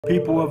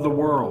People of the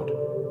world,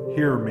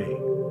 hear me.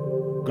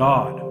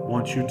 God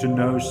wants you to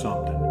know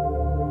something.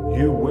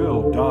 You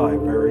will die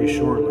very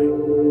shortly.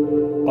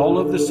 All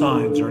of the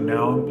signs are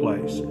now in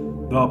place.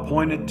 The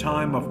appointed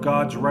time of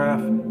God's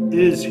wrath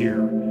is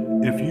here.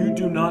 If you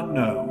do not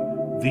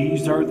know,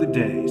 these are the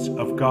days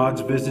of God's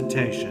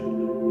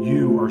visitation.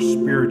 You are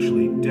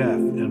spiritually deaf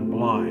and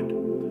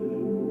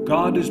blind.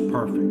 God is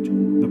perfect.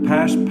 The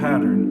past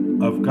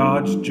pattern of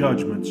God's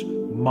judgments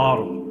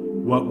model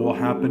what will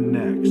happen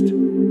next.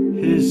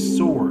 His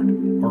sword,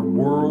 or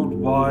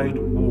worldwide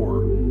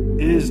war,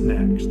 is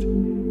next.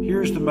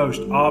 Here's the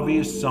most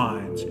obvious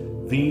signs.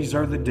 These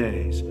are the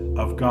days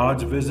of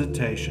God's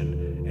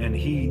visitation, and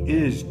He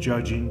is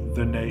judging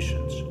the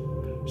nations.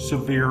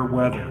 Severe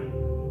weather,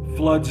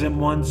 floods in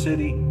one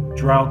city,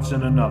 droughts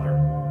in another,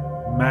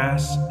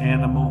 mass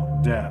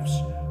animal deaths.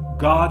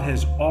 God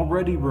has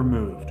already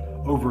removed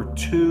over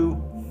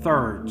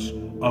 2/3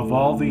 of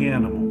all the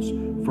animals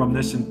from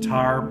this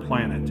entire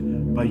planet,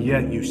 but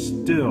yet you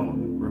still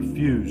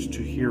refuse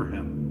to hear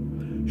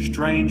Him.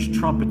 Strange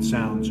trumpet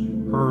sounds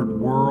heard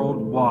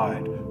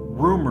worldwide,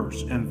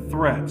 rumors and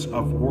threats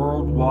of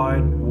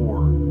worldwide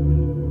war,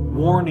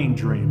 warning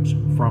dreams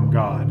from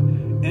God,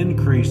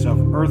 increase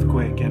of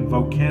earthquake and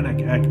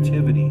volcanic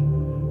activity,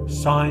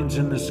 signs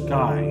in the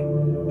sky,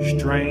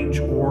 strange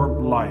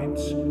orb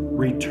lights,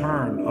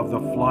 return of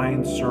the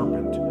flying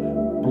serpent,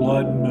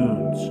 blood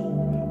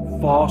moons,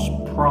 false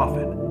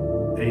prophet,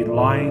 a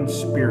lying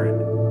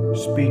spirit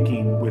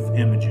speaking with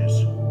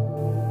images.